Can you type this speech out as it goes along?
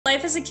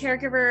Life as a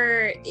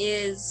caregiver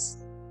is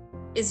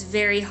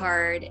very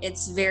hard.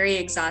 It's very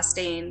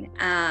exhausting.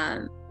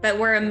 But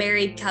we're a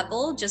married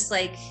couple, just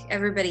like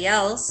everybody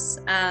else.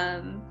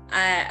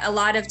 A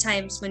lot of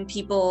times when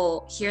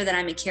people hear that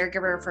I'm a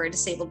caregiver for a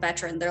disabled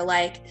veteran, they're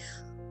like,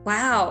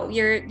 "Wow,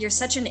 you're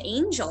such an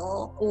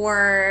angel,"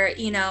 or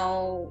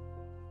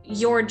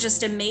 "You're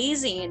just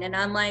amazing." And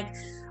I'm like,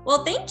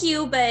 "Well, thank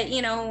you, but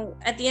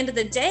at the end of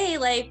the day,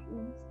 like,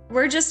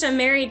 we're just a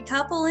married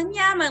couple, and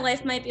yeah, my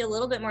life might be a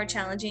little bit more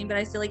challenging, but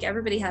I feel like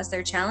everybody has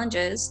their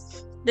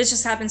challenges. This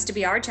just happens to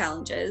be our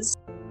challenges."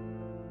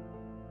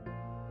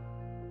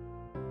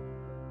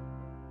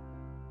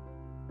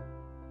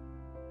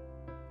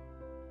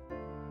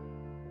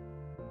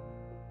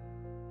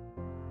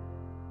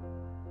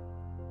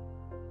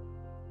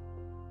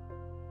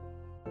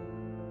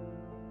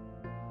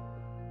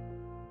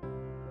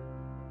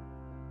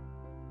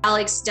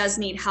 Alex does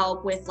need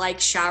help with like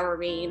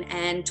showering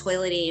and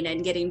toileting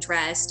and getting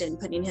dressed and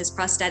putting his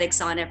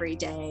prosthetics on every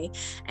day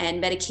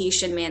and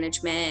medication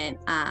management.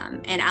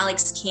 And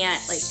Alex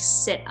can't like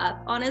sit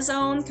up on his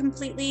own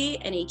completely,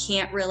 and he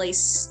can't really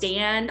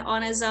stand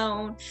on his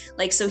own.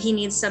 Like, so he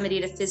needs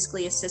somebody to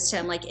physically assist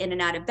him, like in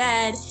and out of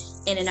bed,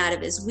 in and out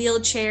of his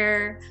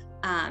wheelchair.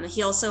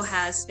 He also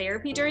has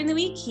therapy during the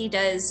week. He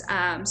does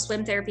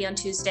swim therapy on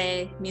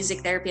Tuesday,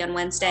 music therapy on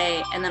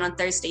Wednesday, and then on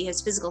Thursday he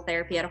has physical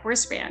therapy at a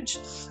horse ranch.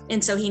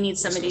 And so he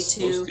needs somebody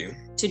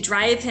to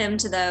drive him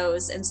to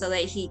those, and so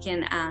that he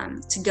can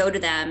to go to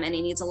them. And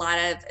he needs a lot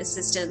of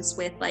assistance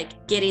with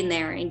like getting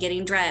there and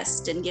getting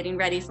dressed and getting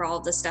ready for all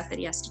of the stuff that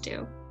he has to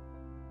do.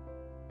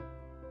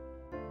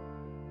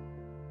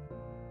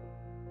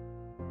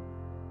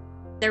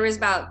 There was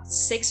about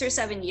 6 or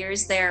 7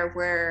 years there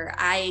where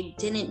I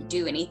didn't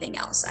do anything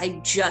else.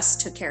 I just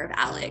took care of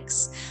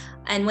Alex.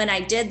 And when I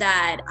did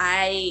that,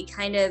 I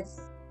kind of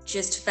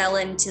just fell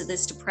into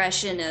this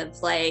depression of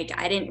like,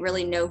 I didn't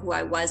really know who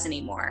I was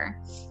anymore.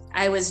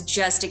 I was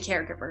just a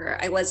caregiver.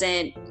 I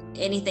wasn't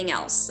anything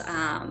else.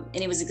 And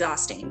it was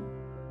exhausting.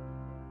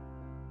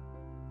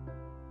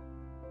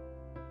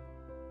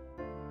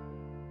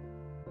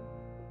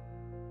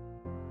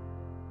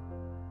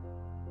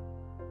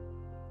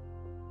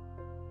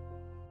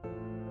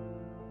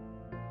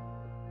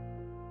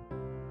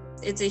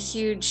 It's a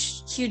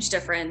huge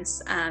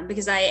difference,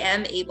 because I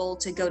am able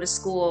to go to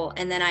school,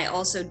 and then I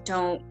also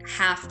don't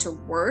have to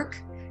work.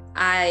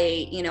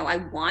 I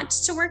want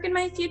to work in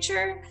my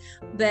future,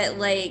 but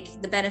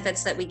like the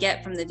benefits that we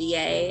get from the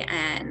VA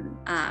and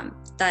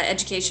the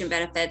education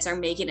benefits are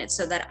making it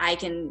so that I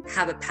can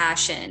have a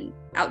passion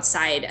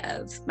outside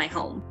of my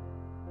home.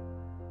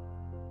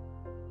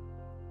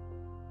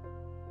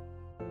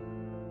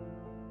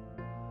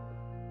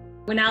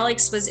 When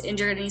Alex was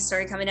injured and he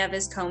started coming out of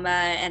his coma,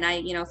 and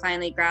I,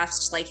 finally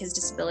grasped like his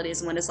disabilities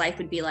and what his life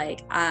would be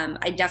like,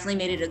 I definitely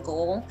made it a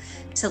goal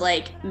to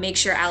like make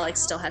sure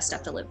Alex still has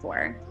stuff to live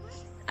for.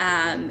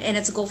 And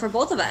it's a goal for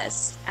both of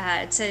us,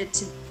 to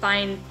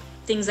find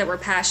things that we're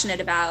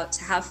passionate about,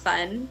 to have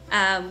fun.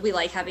 We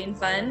like having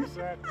fun.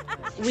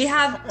 We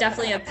have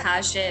definitely a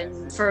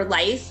passion for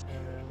life.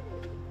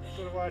 I'm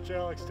going to watch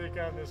Alex take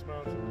on this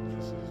mountain.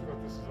 This is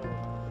what this is all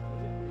about.